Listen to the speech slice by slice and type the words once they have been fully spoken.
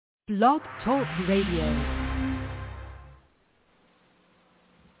Blog Talk Radio.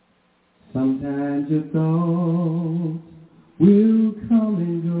 Sometimes your thoughts will come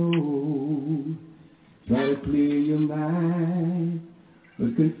and go. Try to clear your mind,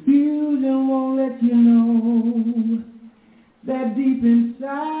 but confusion won't let you know that deep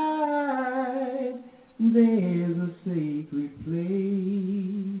inside there's a sacred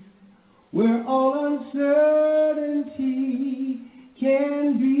place where all uncertainty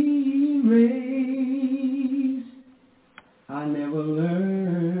can be erased. I never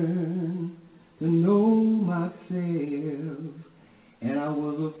learned to know myself, and I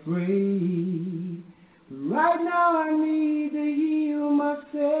was afraid. Right now I need to heal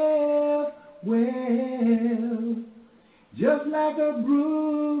myself well, just like a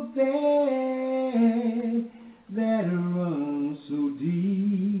brook there that runs so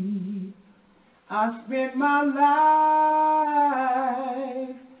deep. I spent my life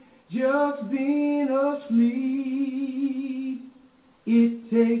just being asleep. It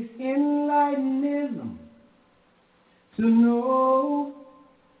takes enlightenism to know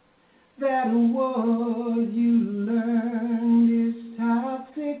that what you learned is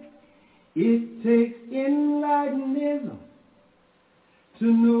toxic. It takes enlightenism to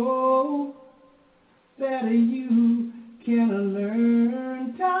know that you can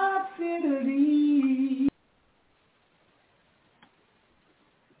learn toxicity.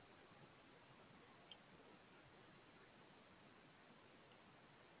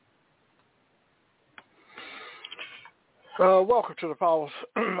 Welcome to the Power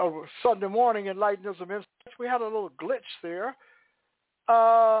of Sunday Morning Enlightenism Insights. We had a little glitch there.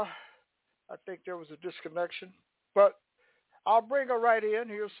 I think there was a disconnection, but I'll bring her right in.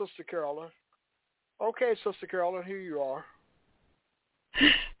 Here's Sister Carolyn. Okay, Sister Carolyn, here you are.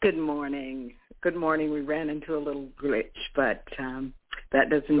 Good morning. Good morning. We ran into a little glitch, but that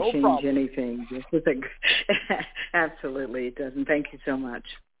doesn't change anything. Absolutely, it doesn't. Thank you so much.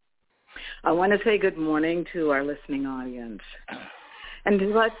 I want to say good morning to our listening audience and to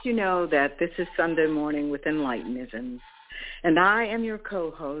let you know that this is Sunday Morning with Enlightenism, and I am your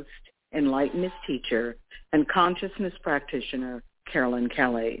co-host, Enlightenist teacher and consciousness practitioner, Carolyn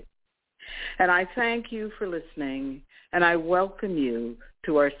Kelly. And I thank you for listening, and I welcome you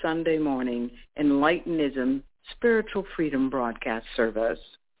to our Sunday morning Enlightenism Spiritual Freedom broadcast service.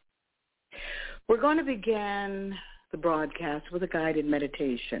 We're going to begin the broadcast with a guided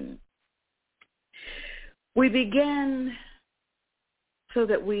meditation. We begin so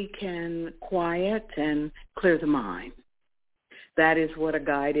that we can quiet and clear the mind. That is what a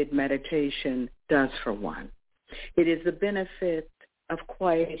guided meditation does for one. It is the benefit of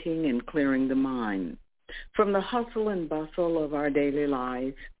quieting and clearing the mind from the hustle and bustle of our daily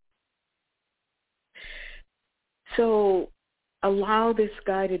lives. So allow this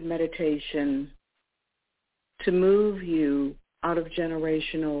guided meditation to move you out of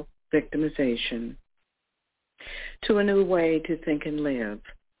generational victimization to a new way to think and live.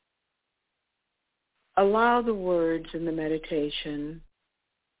 Allow the words in the meditation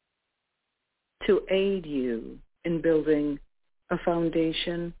to aid you in building a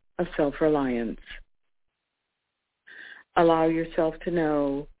foundation of self-reliance. Allow yourself to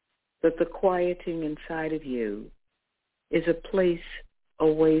know that the quieting inside of you is a place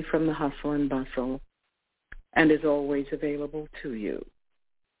away from the hustle and bustle and is always available to you.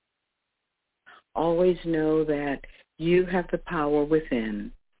 Always know that you have the power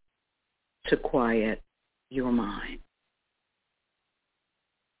within to quiet your mind.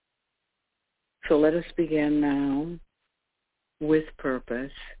 So let us begin now with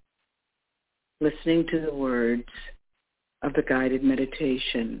purpose, listening to the words of the guided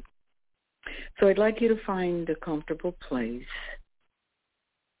meditation. So I'd like you to find a comfortable place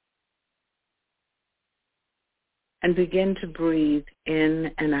and begin to breathe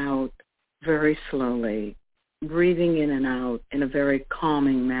in and out very slowly, breathing in and out in a very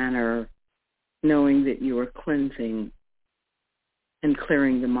calming manner, knowing that you are cleansing and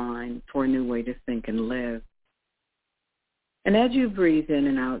clearing the mind for a new way to think and live. And as you breathe in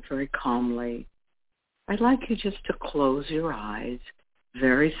and out very calmly, I'd like you just to close your eyes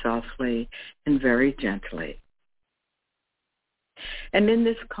very softly and very gently. And in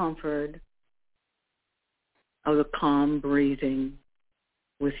this comfort of the calm breathing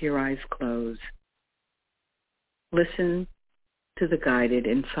with your eyes closed, listen to the guided,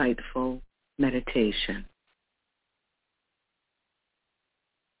 insightful meditation.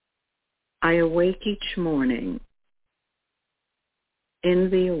 I awake each morning in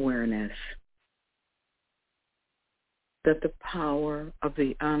the awareness that the power of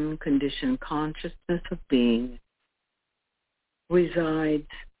the unconditioned consciousness of being resides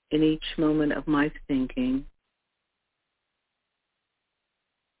in each moment of my thinking,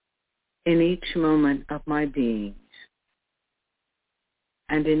 in each moment of my being,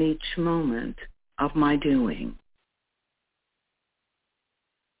 and in each moment of my doing.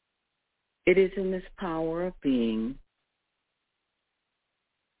 It is in this power of being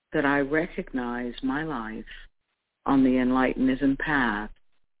that I recognize my life on the Enlightenism path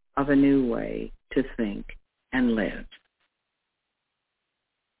of a new way to think and live.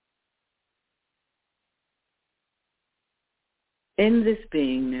 In this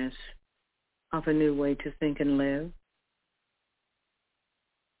beingness of a new way to think and live,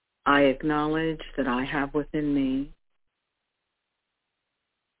 I acknowledge that I have within me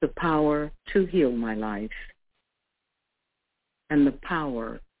the power to heal my life and the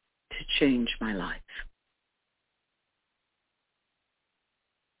power to change my life.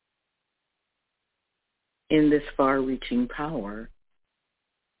 In this far-reaching power,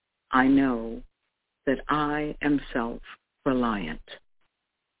 I know that I am self-reliant.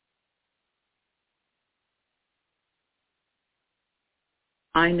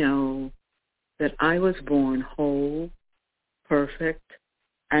 I know that I was born whole, perfect,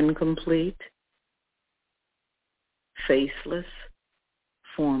 and complete, faceless,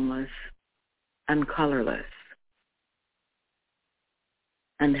 formless, and colorless,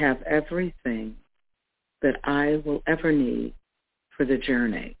 and have everything that I will ever need for the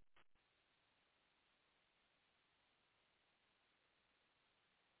journey.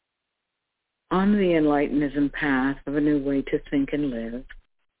 On the Enlightenism path of a new way to think and live,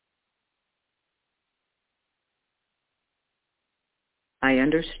 I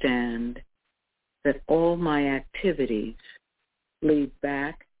understand that all my activities lead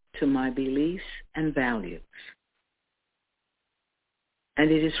back to my beliefs and values.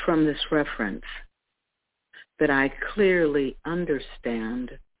 And it is from this reference that I clearly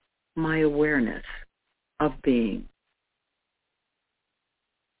understand my awareness of being.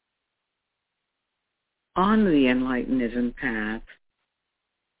 On the Enlightenism path,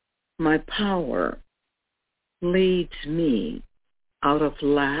 my power leads me out of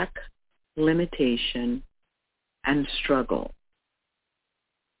lack, limitation, and struggle.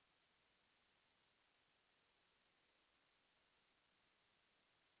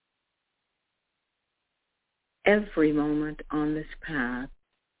 Every moment on this path,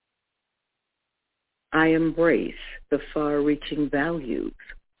 I embrace the far-reaching values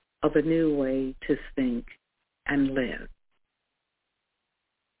of a new way to think and live.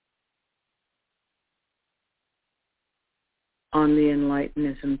 On the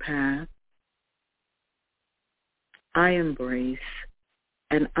Enlightenism path, I embrace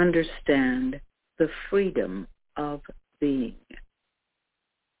and understand the freedom of being.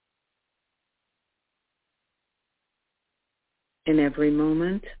 In every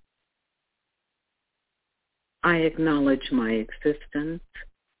moment, I acknowledge my existence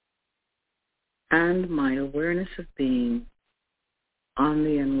and my awareness of being on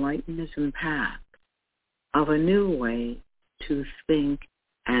the Enlightenism path of a new way to think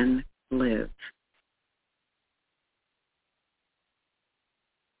and live.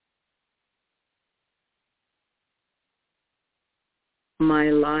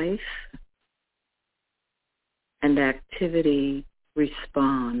 My life and activity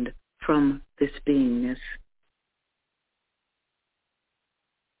respond from this beingness.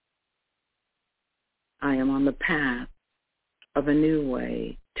 I am on the path of a new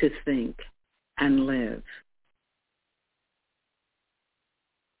way to think and live.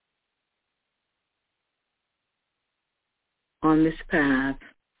 On this path,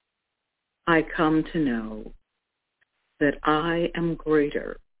 I come to know that I am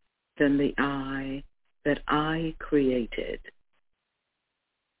greater than the I that I created.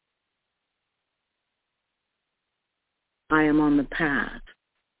 I am on the path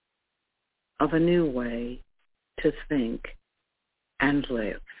of a new way to think and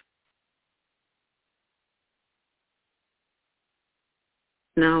live.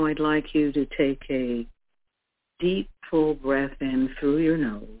 Now I'd like you to take a deep, full breath in through your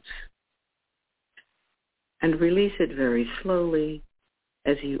nose and release it very slowly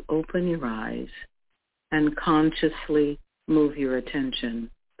as you open your eyes and consciously move your attention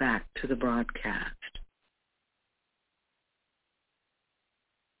back to the broadcast.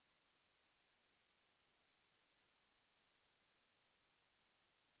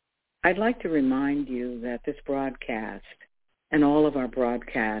 I'd like to remind you that this broadcast and all of our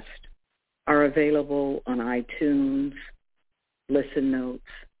broadcasts are available on iTunes, Listen Notes,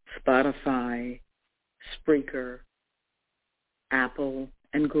 Spotify, Spreaker, Apple,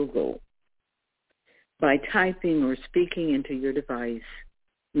 and Google. By typing or speaking into your device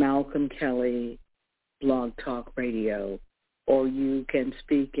Malcolm Kelly Blog Talk Radio, or you can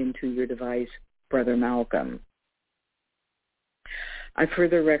speak into your device, Brother Malcolm. I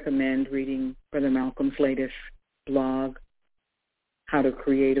further recommend reading Brother Malcolm's latest blog, How to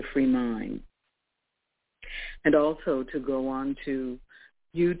Create a Free Mind, and also to go on to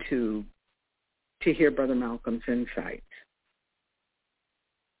YouTube to hear Brother Malcolm's insights.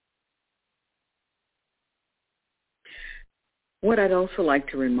 What I'd also like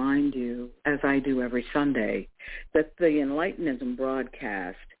to remind you, as I do every Sunday, that the Enlightenism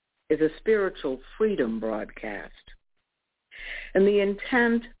broadcast is a spiritual freedom broadcast. And the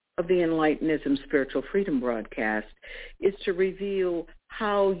intent of the Enlightenism spiritual freedom broadcast is to reveal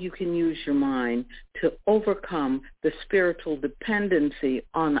how you can use your mind to overcome the spiritual dependency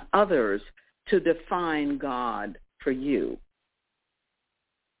on others to define God for you.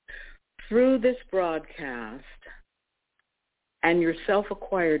 Through this broadcast and your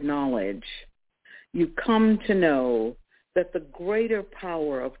self-acquired knowledge, you come to know that the greater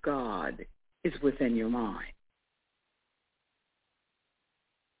power of God is within your mind.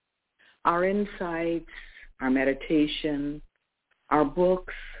 Our insights, our meditation, our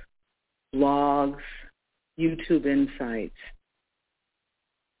books, blogs, YouTube insights,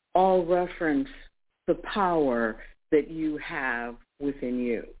 all reference the power that you have within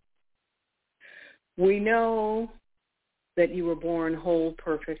you. We know that you were born whole,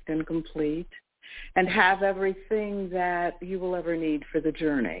 perfect, and complete, and have everything that you will ever need for the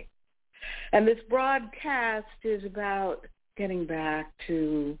journey. And this broadcast is about getting back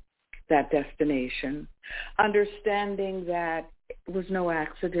to that destination, understanding that it was no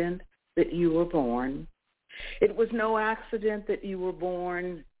accident that you were born. It was no accident that you were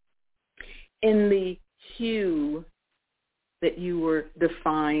born in the hue that you were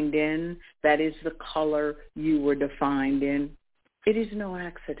defined in, that is the color you were defined in. It is no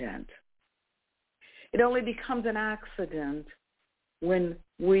accident. It only becomes an accident when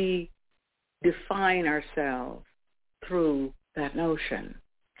we define ourselves through that notion.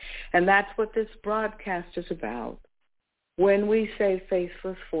 And that's what this broadcast is about. When we say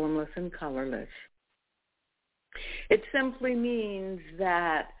faceless, formless, and colorless, it simply means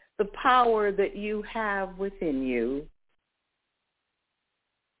that the power that you have within you,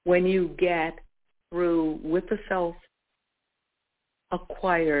 when you get through with the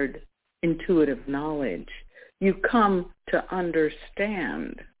self-acquired intuitive knowledge, you come to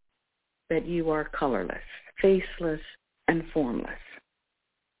understand that you are colorless, faceless, and formless,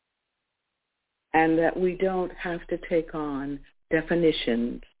 and that we don't have to take on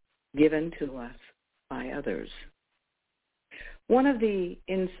definitions given to us by others. One of the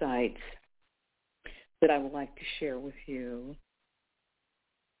insights that I would like to share with you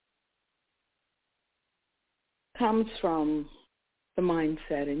comes from the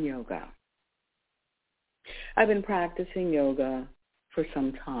mindset in yoga. I've been practicing yoga for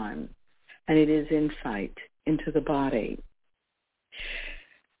some time, and it is insight into the body.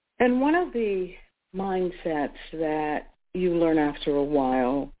 And one of the mindsets that you learn after a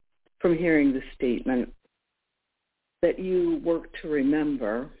while from hearing the statement that you work to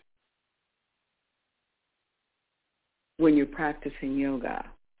remember when you're practicing yoga.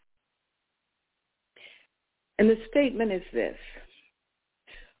 And the statement is this: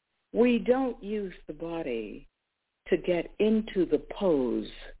 we don't use the body to get into the pose.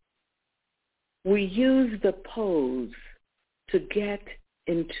 We use the pose to get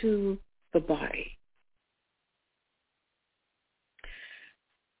into the body.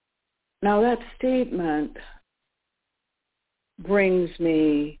 Now that statement brings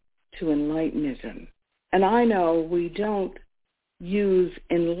me to Enlightenism. And I know we don't use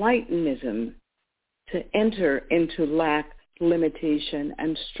Enlightenism to enter into lack, limitation,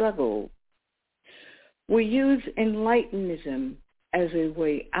 and struggle. We use Enlightenism as a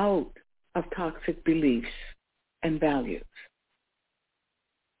way out of toxic beliefs and values.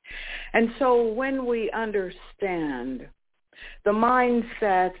 And so when we understand the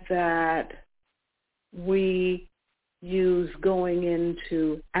mindset that we use going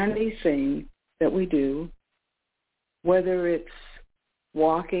into anything that we do, whether it's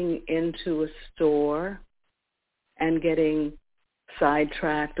walking into a store and getting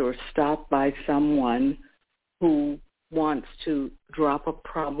sidetracked or stopped by someone who wants to drop a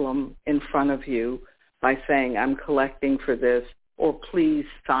problem in front of you by saying, I'm collecting for this, or please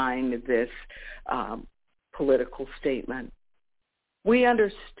sign this political statement. We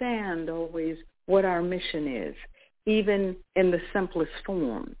understand always what our mission is, even in the simplest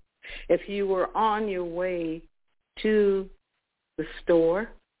form. If you were on your way to the store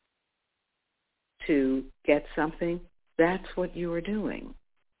to get something, that's what you were doing.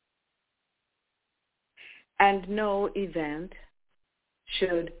 And no event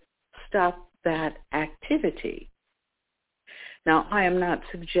should stop that activity. Now, I am not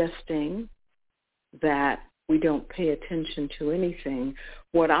suggesting that we don't pay attention to anything.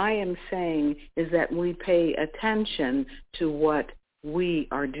 What I am saying is that we pay attention to what we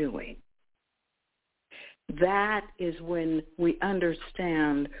are doing. That is when we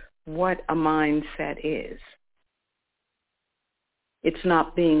understand what a mindset is. It's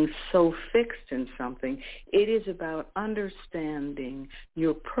not being so fixed in something. It is about understanding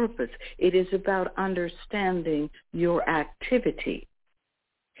your purpose. It is about understanding your activity.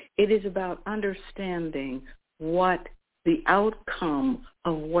 It is about understanding what the outcome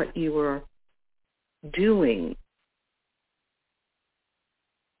of what you are doing.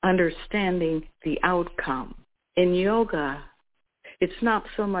 Understanding the outcome. In yoga, it's not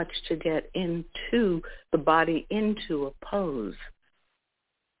so much to get into the body into a pose,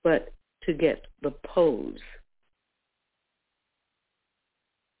 but to get the pose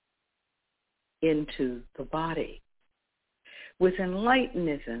into the body. With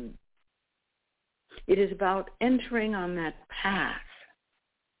Enlightenism, it is about entering on that path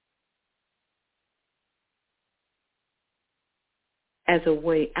as a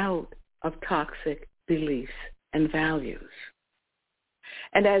way out of toxic beliefs and values.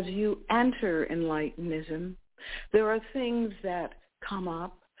 And as you enter Enlightenism, there are things that come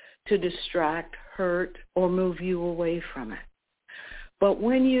up to distract, hurt, or move you away from it. But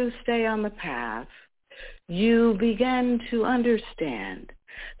when you stay on the path, you begin to understand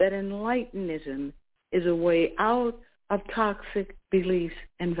that Enlightenism is a way out of toxic beliefs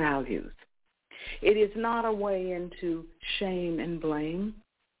and values. It is not a way into shame and blame,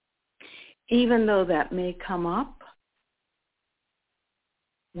 even though that may come up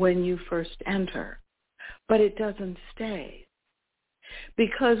when you first enter, but it doesn't stay.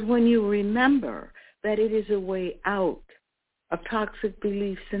 Because when you remember that it is a way out of toxic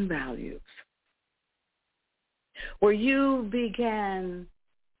beliefs and values, where you began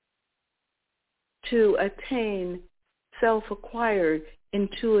to attain self-acquired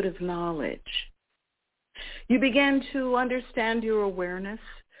intuitive knowledge, you begin to understand your awareness.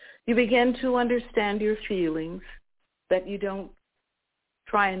 You begin to understand your feelings that you don't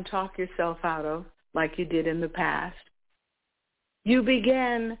try and talk yourself out of like you did in the past. You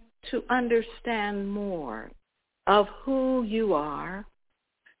begin to understand more of who you are.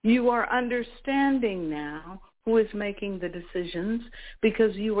 You are understanding now who is making the decisions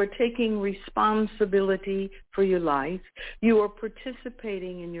because you are taking responsibility for your life. You are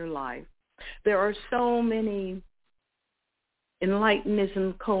participating in your life. There are so many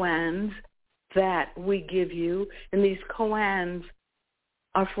Enlightenism koans that we give you, and these koans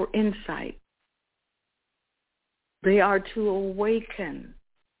are for insight. They are to awaken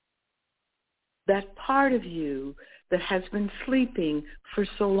that part of you that has been sleeping for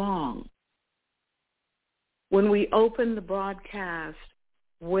so long. When we open the broadcast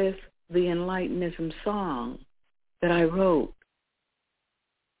with the Enlightenism song that I wrote,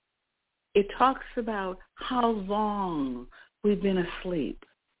 it talks about how long we've been asleep.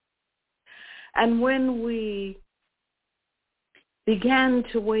 And when we began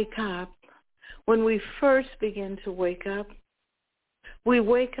to wake up, when we first begin to wake up, we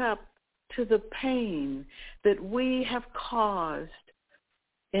wake up to the pain that we have caused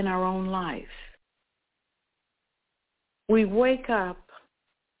in our own life. We wake up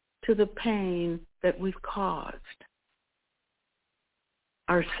to the pain that we've caused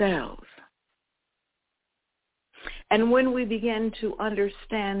ourselves. And when we begin to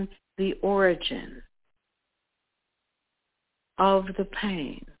understand the origin of the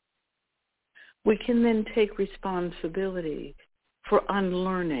pain, we can then take responsibility for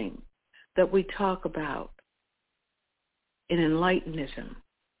unlearning that we talk about in Enlightenism.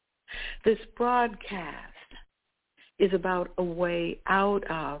 This broadcast is about a way out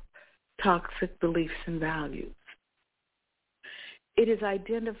of toxic beliefs and values. It is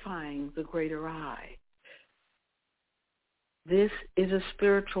identifying the greater I. This is a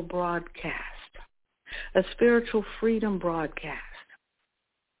spiritual broadcast, a spiritual freedom broadcast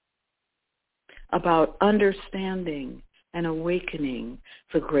about understanding and awakening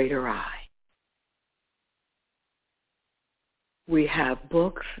the greater I. We have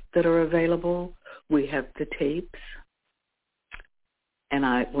books that are available. We have the tapes. And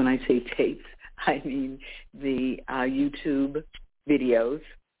when I say tapes, I mean the YouTube videos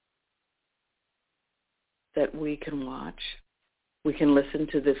that we can watch. We can listen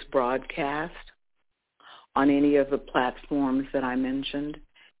to this broadcast on any of the platforms that I mentioned,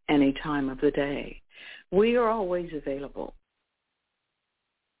 any time of the day. We are always available.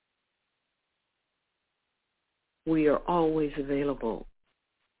 we are always available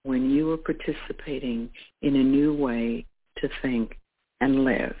when you are participating in a new way to think and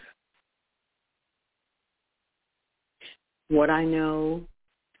live. What I know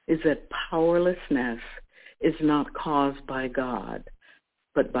is that powerlessness is not caused by God,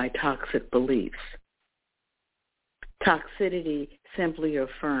 but by toxic beliefs. Toxicity simply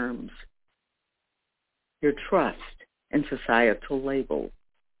affirms your trust in societal labels.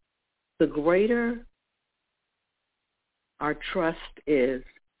 The greater our trust is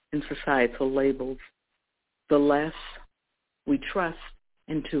in societal labels, the less we trust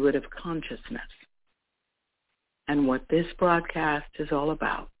intuitive consciousness. And what this broadcast is all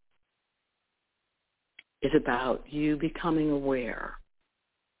about is about you becoming aware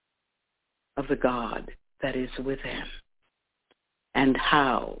of the God that is within and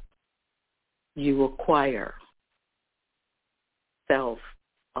how you acquire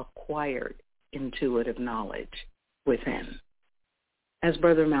self-acquired intuitive knowledge within. As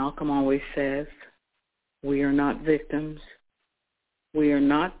Brother Malcolm always says, we are not victims. We are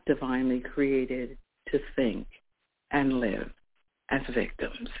not divinely created to think and live as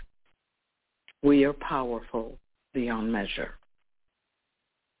victims. We are powerful beyond measure.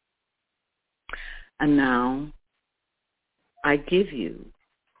 And now, I give you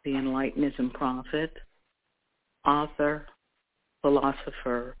the Enlightenism prophet, author,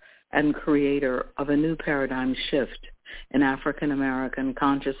 philosopher, and creator of a new paradigm shift in African American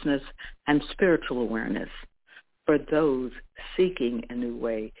consciousness and spiritual awareness for those seeking a new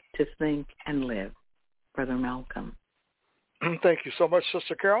way to think and live. Brother Malcolm. Thank you so much,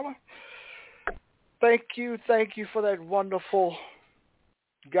 Sister Carolyn. Thank you for that wonderful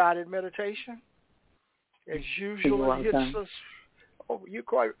guided meditation. As usual, it hits us. Oh, you're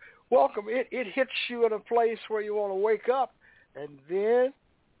quite welcome. It hits you in a place where you want to wake up, and then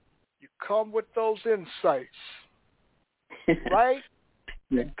you come with those insights, right?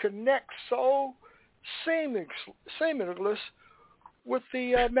 Yeah. It connects so seamless with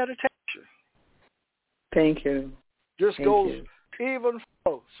the meditation. Thank you. Just Thank goes you. even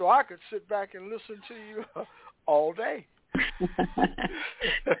flow. So I could sit back and listen to you all day.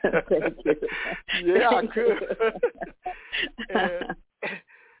 Thank you. Yeah, Thank I could.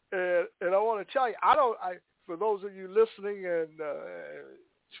 and I want to tell you, for those of you listening and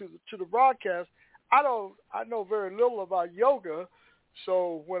to the broadcast, I know very little about yoga.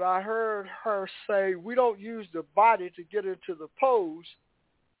 So when I heard her say we don't use the body to get into the pose,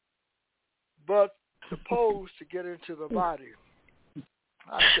 but the pose to get into the body,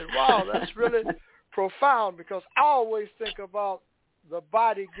 I said, wow, that's really profound, because I always think about the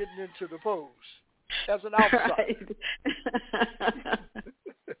body getting into the pose as an outsider.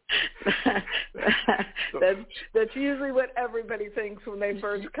 Right. That's usually what everybody thinks when they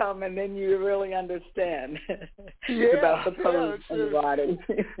first come, and then you really understand about the pose and the body.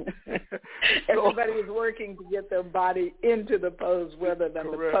 Everybody is working to get their body into the pose rather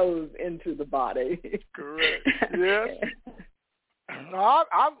than the pose into the body. Correct. Yes.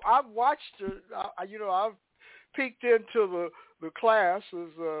 I've watched it. I've peeked into the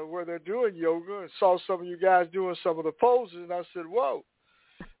classes where they're doing yoga and saw some of you guys doing some of the poses, and I said, whoa.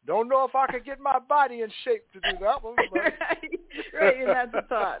 Don't know if I could get my body in shape to do that one. But... right, and that's the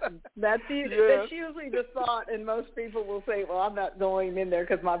thought. That's usually the thought, and most people will say, well, I'm not going in there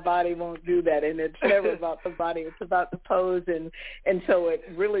because my body won't do that, and it's never about the body. It's about the pose, and so it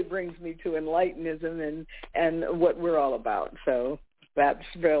really brings me to Enlightenism and what we're all about. So that's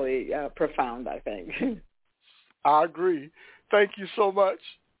really profound, I think. I agree. Thank you so much.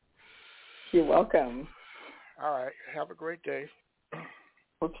 You're welcome. All right. Have a great day.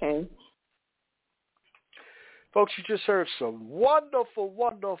 Okay. Folks, you just heard some wonderful,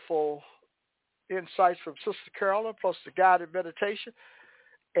 wonderful insights from Sister Carolyn, plus the guided meditation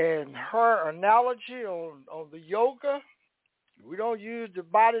and her analogy on the yoga. We don't use the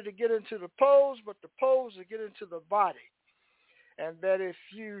body to get into the pose, but the pose to get into the body. And that if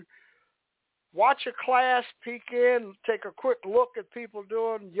you watch a class, peek in, take a quick look at people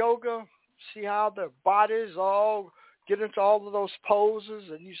doing yoga, see how their bodies all get into all of those poses,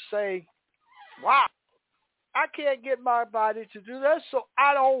 and you say, wow, I can't get my body to do that, so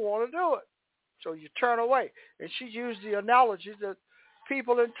I don't want to do it. So you turn away. And she used the analogy that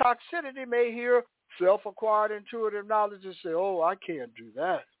people in toxicity may hear self-acquired intuitive knowledge and say, oh, I can't do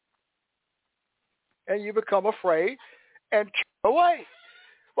that. And you become afraid and turn away.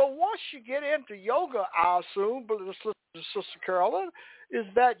 But once you get into yoga, I assume, but let's listen to Sister Carolyn, is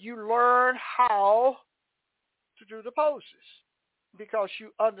that you learn how to do the poses because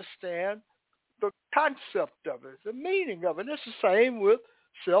you understand the concept of it, the meaning of it. It's the same with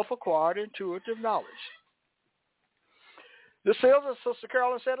self-acquired intuitive knowledge. This is, as Sister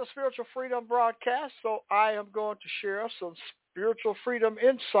Carolyn said, a spiritual freedom broadcast, so I am going to share some spiritual freedom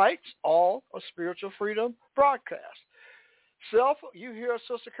insights, all a spiritual freedom broadcast. You hear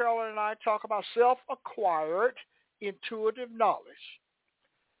Sister Carolyn and I talk about self-acquired intuitive knowledge.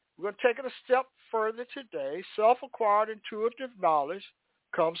 We're going to take it a step further today. Self-acquired intuitive knowledge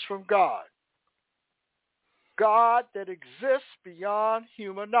comes from God. God that exists beyond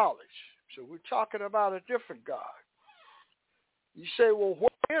human knowledge. So we're talking about a different God. You say, well,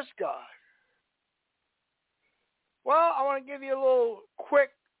 where is God? Well, I want to give you a little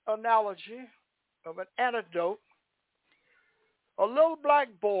quick analogy of an anecdote. A little black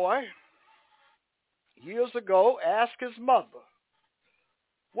boy years ago asked his mother,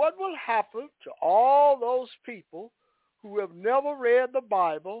 what will happen to all those people who have never read the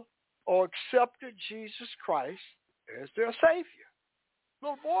Bible or accepted Jesus Christ as their Savior?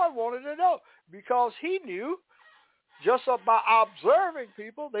 Little boy wanted to know because he knew just by observing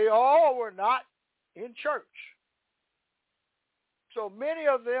people, they all were not in church. So many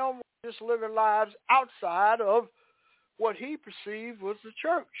of them were just living lives outside of what he perceived was the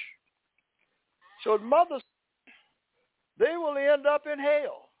church. So his mother said, they will end up in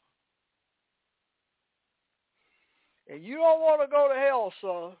hell. And you don't want to go to hell,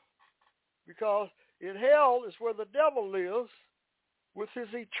 son, because in hell is where the devil lives with his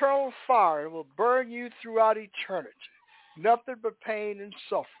eternal fire. It will burn you throughout eternity. Nothing but pain and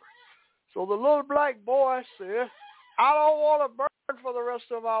suffering. So the little black boy said, I don't want to burn for the rest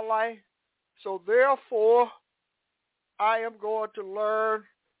of my life, so therefore I am going to learn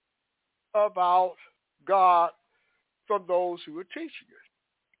about God from those who are teaching it.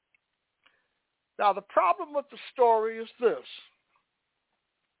 Now, the problem with the story is this.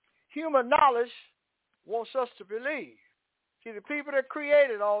 Human knowledge wants us to believe. See, the people that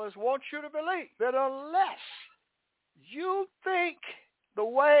created all this want you to believe that unless you think the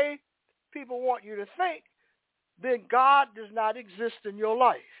way people want you to think, then God does not exist in your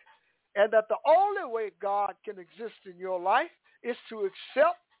life. And that the only way God can exist in your life is to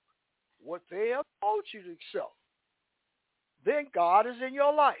accept what they have told you to accept. Then God is in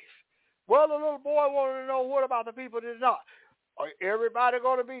your life. Well, the little boy wanted to know, what about the people that did not? Are everybody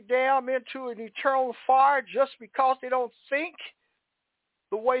going to be damned into an eternal fire just because they don't think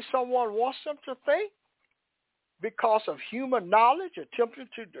the way someone wants them to think? Because of human knowledge attempting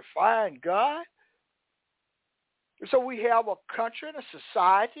to define God? So we have a country and a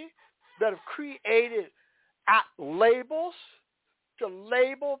society that have created labels to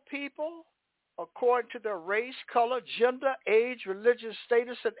label people according to their race, color, gender, age, religious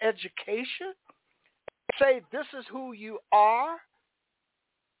status, and education. Say, this is who you are.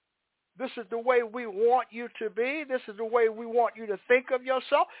 This is the way we want you to be. This is the way we want you to think of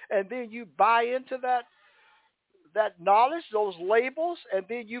yourself. And then you buy into that knowledge, those labels, and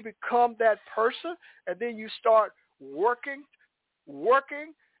then you become that person, and then you start working,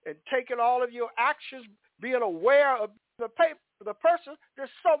 and taking all of your actions, being aware of the person that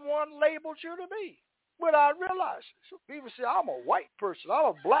someone labeled you to be without realizing. So people say, I'm a white person, I'm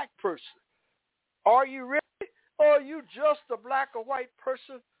a black person. Are you really? Or are you just the black or white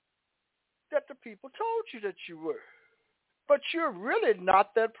person that the people told you that you were? But you're really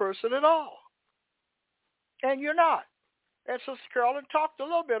not that person at all. And you're not. And Sister Carolyn talked a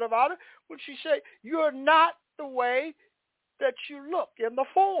little bit about it when she said, you're not the way that you look in the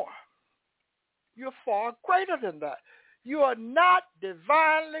form. You're far greater than that. You are not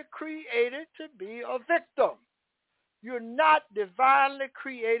divinely created to be a victim. You're not divinely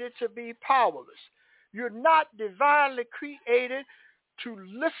created to be powerless. You're not divinely created to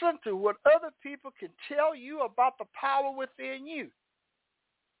listen to what other people can tell you about the power within you.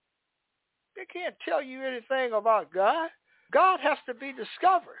 They can't tell you anything about God. God has to be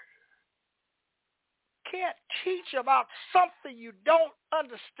discovered. Can't teach about something you don't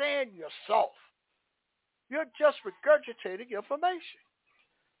understand yourself. You're just regurgitating information.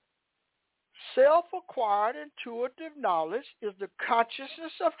 Self-acquired intuitive knowledge is the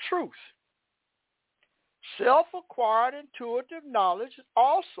consciousness of truth. Self-acquired intuitive knowledge is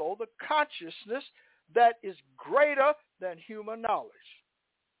also the consciousness that is greater than human knowledge.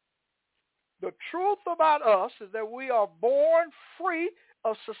 The truth about us is that we are born free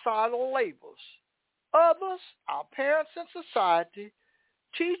of societal labels. Others, our parents and society,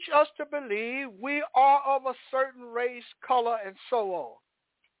 teach us to believe we are of a certain race, color, and so on.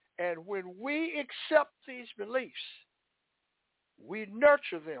 And when we accept these beliefs, we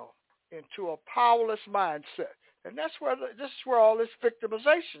nurture them into a powerless mindset. And this is where all this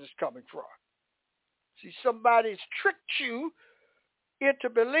victimization is coming from. See, somebody's tricked you into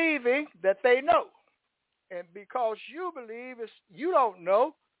believing that they know. And because you believe you don't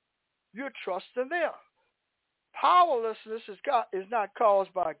know, you're trusting them. Powerlessness is not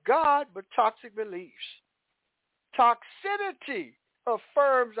caused by God, but toxic beliefs. Toxicity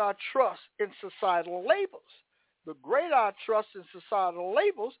affirms our trust in societal labels. The greater our trust in societal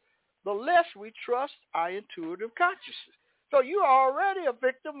labels, the less we trust our intuitive consciousness. So you're already a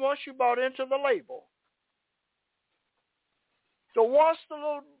victim once you bought into the label. So once the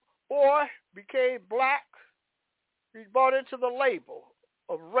little boy became black, he bought into the label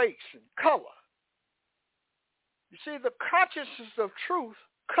of race and color. You see, the consciousness of truth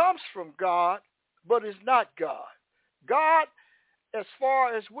comes from God, but is not God. God, as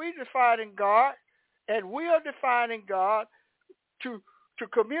far as we defining God, and we are defining God to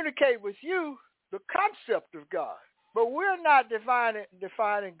communicate with you the concept of God. But we're not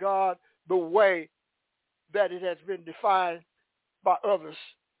defining God the way that it has been defined by others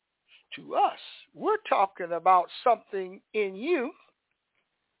to us. We're talking about something in you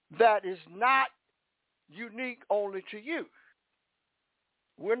that is not unique only to you.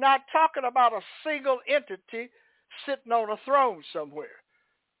 We're not talking about a single entity sitting on a throne somewhere,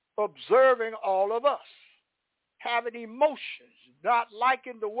 observing all of us, having emotions, not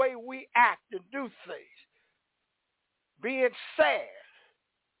liking the way we act and do things, being sad,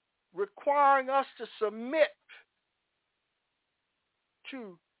 requiring us to submit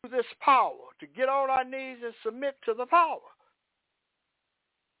to this power, to get on our knees and submit to the power.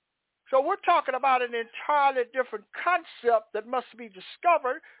 So we're talking about an entirely different concept that must be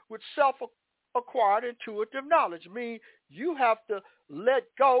discovered with self-acquired intuitive knowledge. I mean, you have to let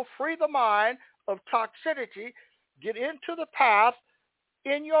go, free the mind of toxicity, get into the path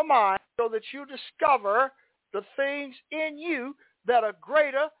in your mind so that you discover the things in you that are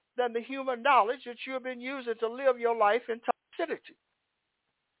greater than the human knowledge that you have been using to live your life in toxicity.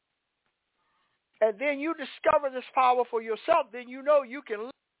 And then you discover this power for yourself, then you know you can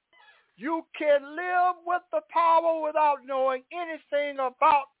live with the power without knowing anything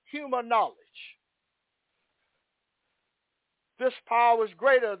about human knowledge. This power is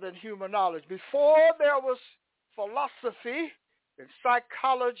greater than human knowledge. Before there was philosophy and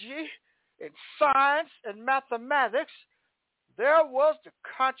psychology and science and mathematics, there was the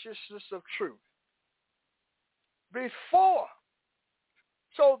consciousness of truth. Before.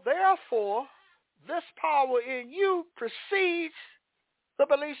 So therefore, this power in you precedes the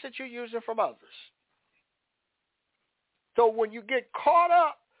beliefs that you're using from others. So when you get caught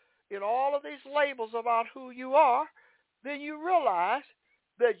up in all of these labels about who you are, then you realize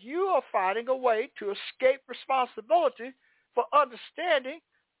that you are finding a way to escape responsibility for understanding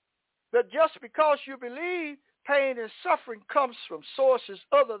that just because you believe pain and suffering comes from sources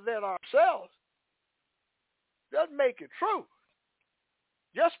other than ourselves doesn't make it true.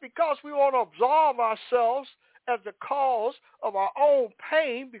 Just because we want to absolve ourselves as the cause of our own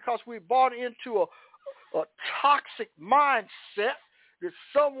pain because we bought into a toxic mindset that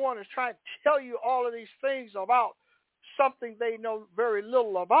someone is trying to tell you all of these things about something they know very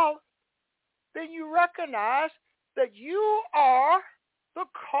little about, then you recognize that you are the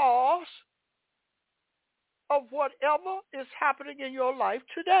cause of whatever is happening in your life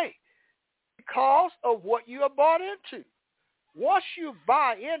today because of what you are bought into. Once you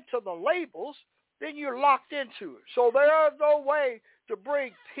buy into the labels, then you're locked into it. So there is no way to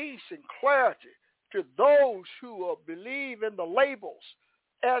bring peace and clarity to those who believe in the labels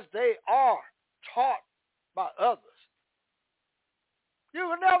as they are taught by others. You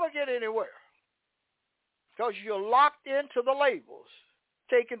will never get anywhere because you're locked into the labels,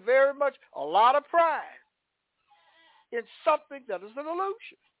 taking a lot of pride in something that is an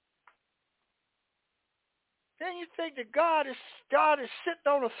illusion. Then you think that God is sitting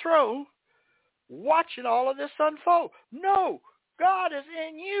on a throne watching all of this unfold. No, God is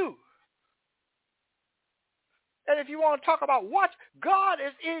in you. And if you want to talk about what, God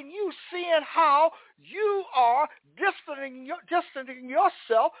is in you, seeing how you are distancing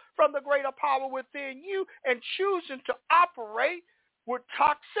yourself from the greater power within you and choosing to operate with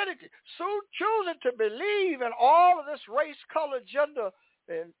toxicity. So choosing to believe in all of this race, color, gender,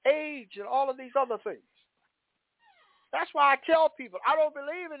 and age, and all of these other things. That's why I tell people, I don't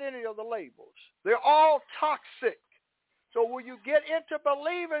believe in any of the labels. They're all toxic. So when you get into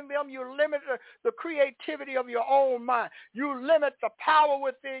believing them, you limit the creativity of your own mind. You limit the power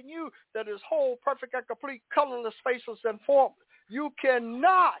within you that is whole, perfect, and complete, colorless, faceless, and formless. You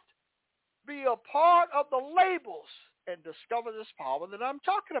cannot be a part of the labels and discover this power that I'm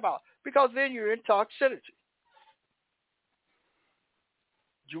talking about, because then you're in toxicity.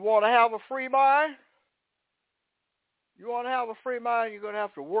 Do you want to have a free mind? You want to have a free mind, you're going to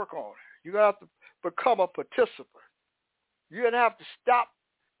have to work on it. You're going to have to become a participant. You're going to have to stop.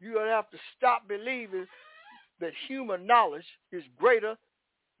 You're going to have to stop believing that human knowledge is greater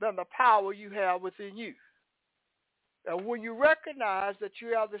than the power you have within you. And when you recognize that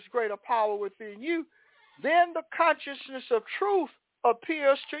you have this greater power within you, then the consciousness of truth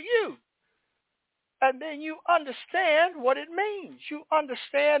appears to you. And then you understand what it means. You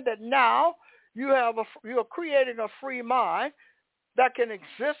understand that now you're creating a free mind that can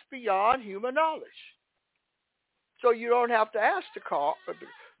exist beyond human knowledge. So you don't have to ask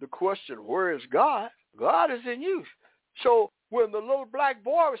the question, where is God? God is in you. So when the little black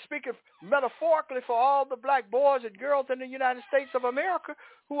boy was speaking metaphorically for all the black boys and girls in the United States of America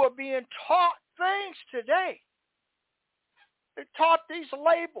who are being taught things today, they're taught these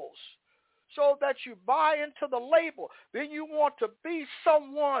labels so that you buy into the label. Then you want to be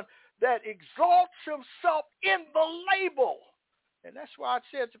someone that exalts himself in the label. And that's why I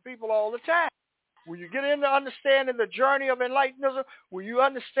said to people all the time, when you get into understanding the journey of Enlightenism, when you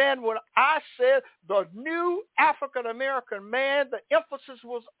understand what I said, the new African-American man, the emphasis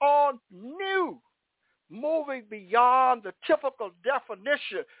was on new, moving beyond the typical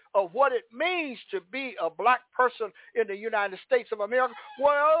definition of what it means to be a black person in the United States of America,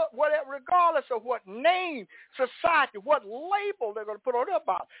 well, regardless of what name, society, what label they're going to put on their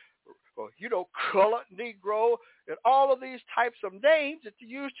body. Colored, Negro, and all of these types of names that you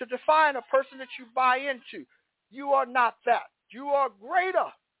use to define a person that you buy into. You are not that. You are greater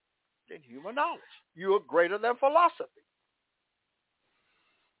than human knowledge. You are greater than philosophy.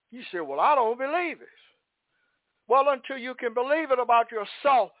 You say, well, I don't believe it. Well, until you can believe it about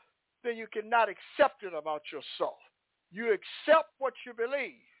yourself, then you cannot accept it about yourself. You accept what you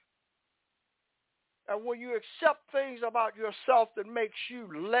believe. And when you accept things about yourself that makes you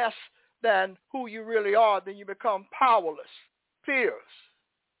less than who you really are, then you become powerless, fears.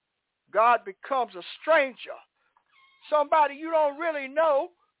 God becomes a stranger, somebody you don't really know,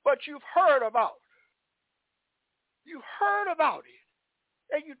 but you've heard about. You heard about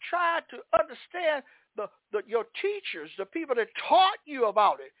it, and you tried to understand your teachers, the people that taught you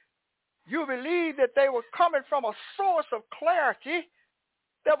about it. You believed that they were coming from a source of clarity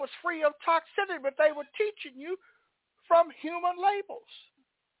that was free of toxicity, but they were teaching you from human labels.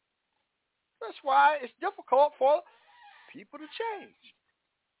 That's why it's difficult for people to change.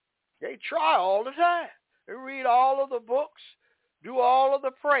 They try all the time. They read all of the books, do all of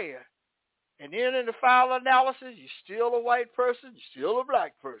the prayer. And then in the final analysis, you're still a white person, you're still a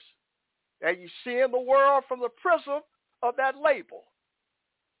black person. And you see in the world from the prism of that label.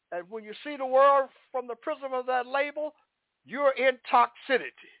 And when you see the world from the prism of that label, you're in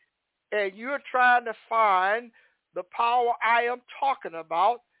toxicity. And you're trying to find the power I am talking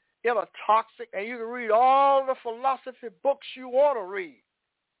about in a toxic, and you can read all the philosophy books you want to read.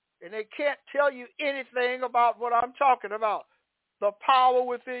 And they can't tell you anything about what I'm talking about, the power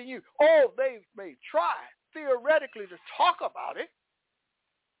within you. Oh, they may try theoretically to talk about it,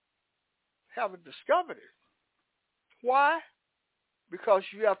 haven't discovered it. Why? Because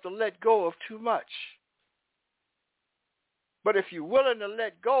you have to let go of too much. But if you're willing to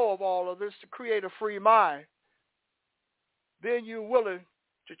let go of all of this to create a free mind, then you're willing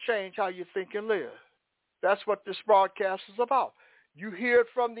to change how you think and live. That's what this broadcast is about. You hear it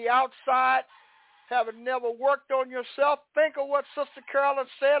from the outside, having never worked on yourself. Think of what Sister Carolyn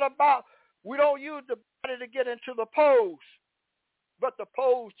said about we don't use the body to get into the pose, but the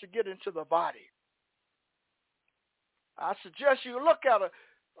pose to get into the body. I suggest you look at a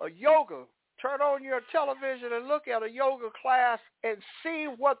yoga. Turn on your television and look at a yoga class and see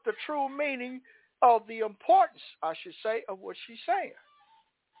what the true meaning of the importance, I should say, of what she's saying.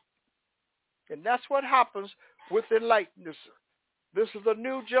 And that's what happens with Enlightenism. This is a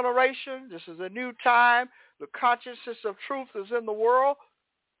new generation. This is a new time. The consciousness of truth is in the world.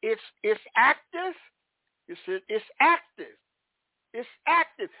 It's active. It's active. It's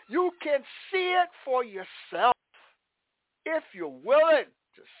active. You can see it for yourself if you're willing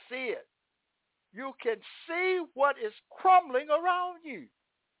to see it. You can see what is crumbling around you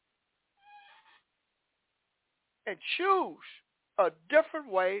and choose a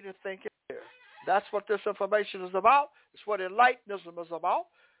different way to think and live. That's what this information is about. It's what Enlightenism is about.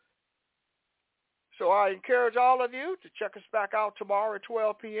 So I encourage all of you to check us back out tomorrow at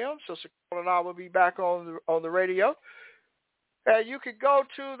 12 p.m. Sister Carol and I will be back on the radio. And you can go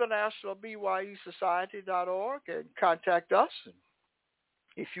to the National BYESociety.org and contact us. And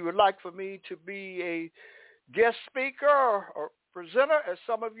if you would like for me to be a guest speaker or presenter at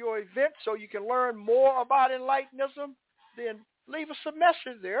some of your events so you can learn more about Enlightenism, then leave us a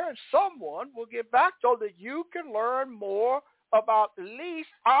message there and someone will get back so that you can learn more about at least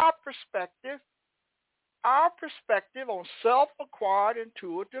our perspective our perspective on self-acquired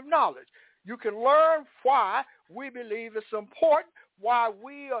intuitive knowledge. You can learn why we believe it's important, why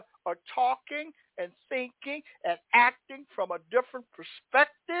we are talking and thinking and acting from a different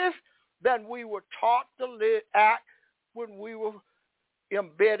perspective than we were taught to act when we were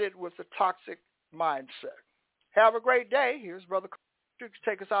embedded with the toxic mindset. Have a great day. Here's Brother to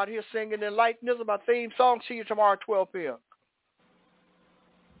take us out here singing Enlightenism, our theme song. See you tomorrow at 12 p.m.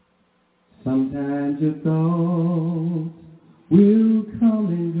 Sometimes your thoughts will come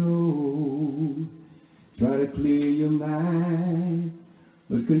and go. Try to clear your mind,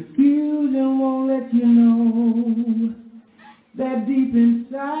 but confusion won't let you know that deep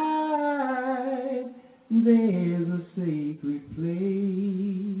inside there's a sacred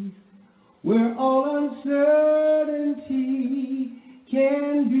place where all uncertainty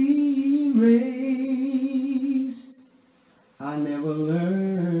can be erased. I never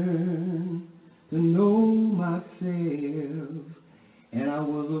learned to know myself, and I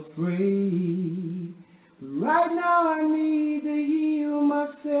was afraid. But right now I need to heal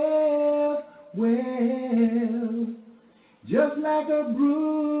myself well, just like a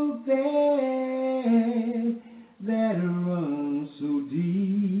brook that runs so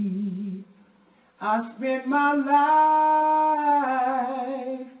deep. I spent my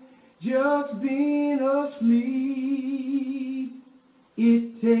life just being asleep.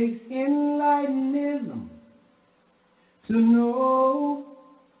 It takes enlightenism to know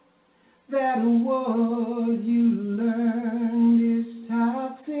that what you learned is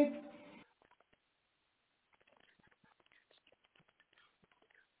toxic.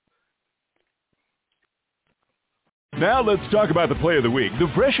 Now let's talk about the play of the week. The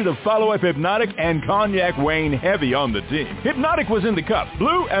pressure to follow up Hypnotic and Cognac weighing heavy on the team. Hypnotic was in the cup,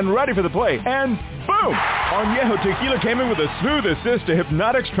 blue and ready for the play, and boom! Añejo Tequila came in with a smooth assist to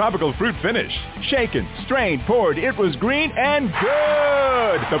Hypnotic's tropical fruit finish. Shaken, strained, poured, it was green and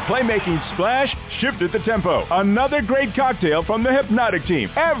good! The playmaking splash shifted the tempo. Another great cocktail from the Hypnotic team.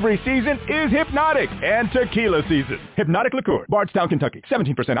 Every season is Hypnotic and tequila season. Hypnotic Liqueur, Bardstown, Kentucky.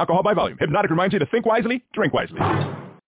 17% alcohol by volume. Hypnotic reminds you to think wisely, drink wisely.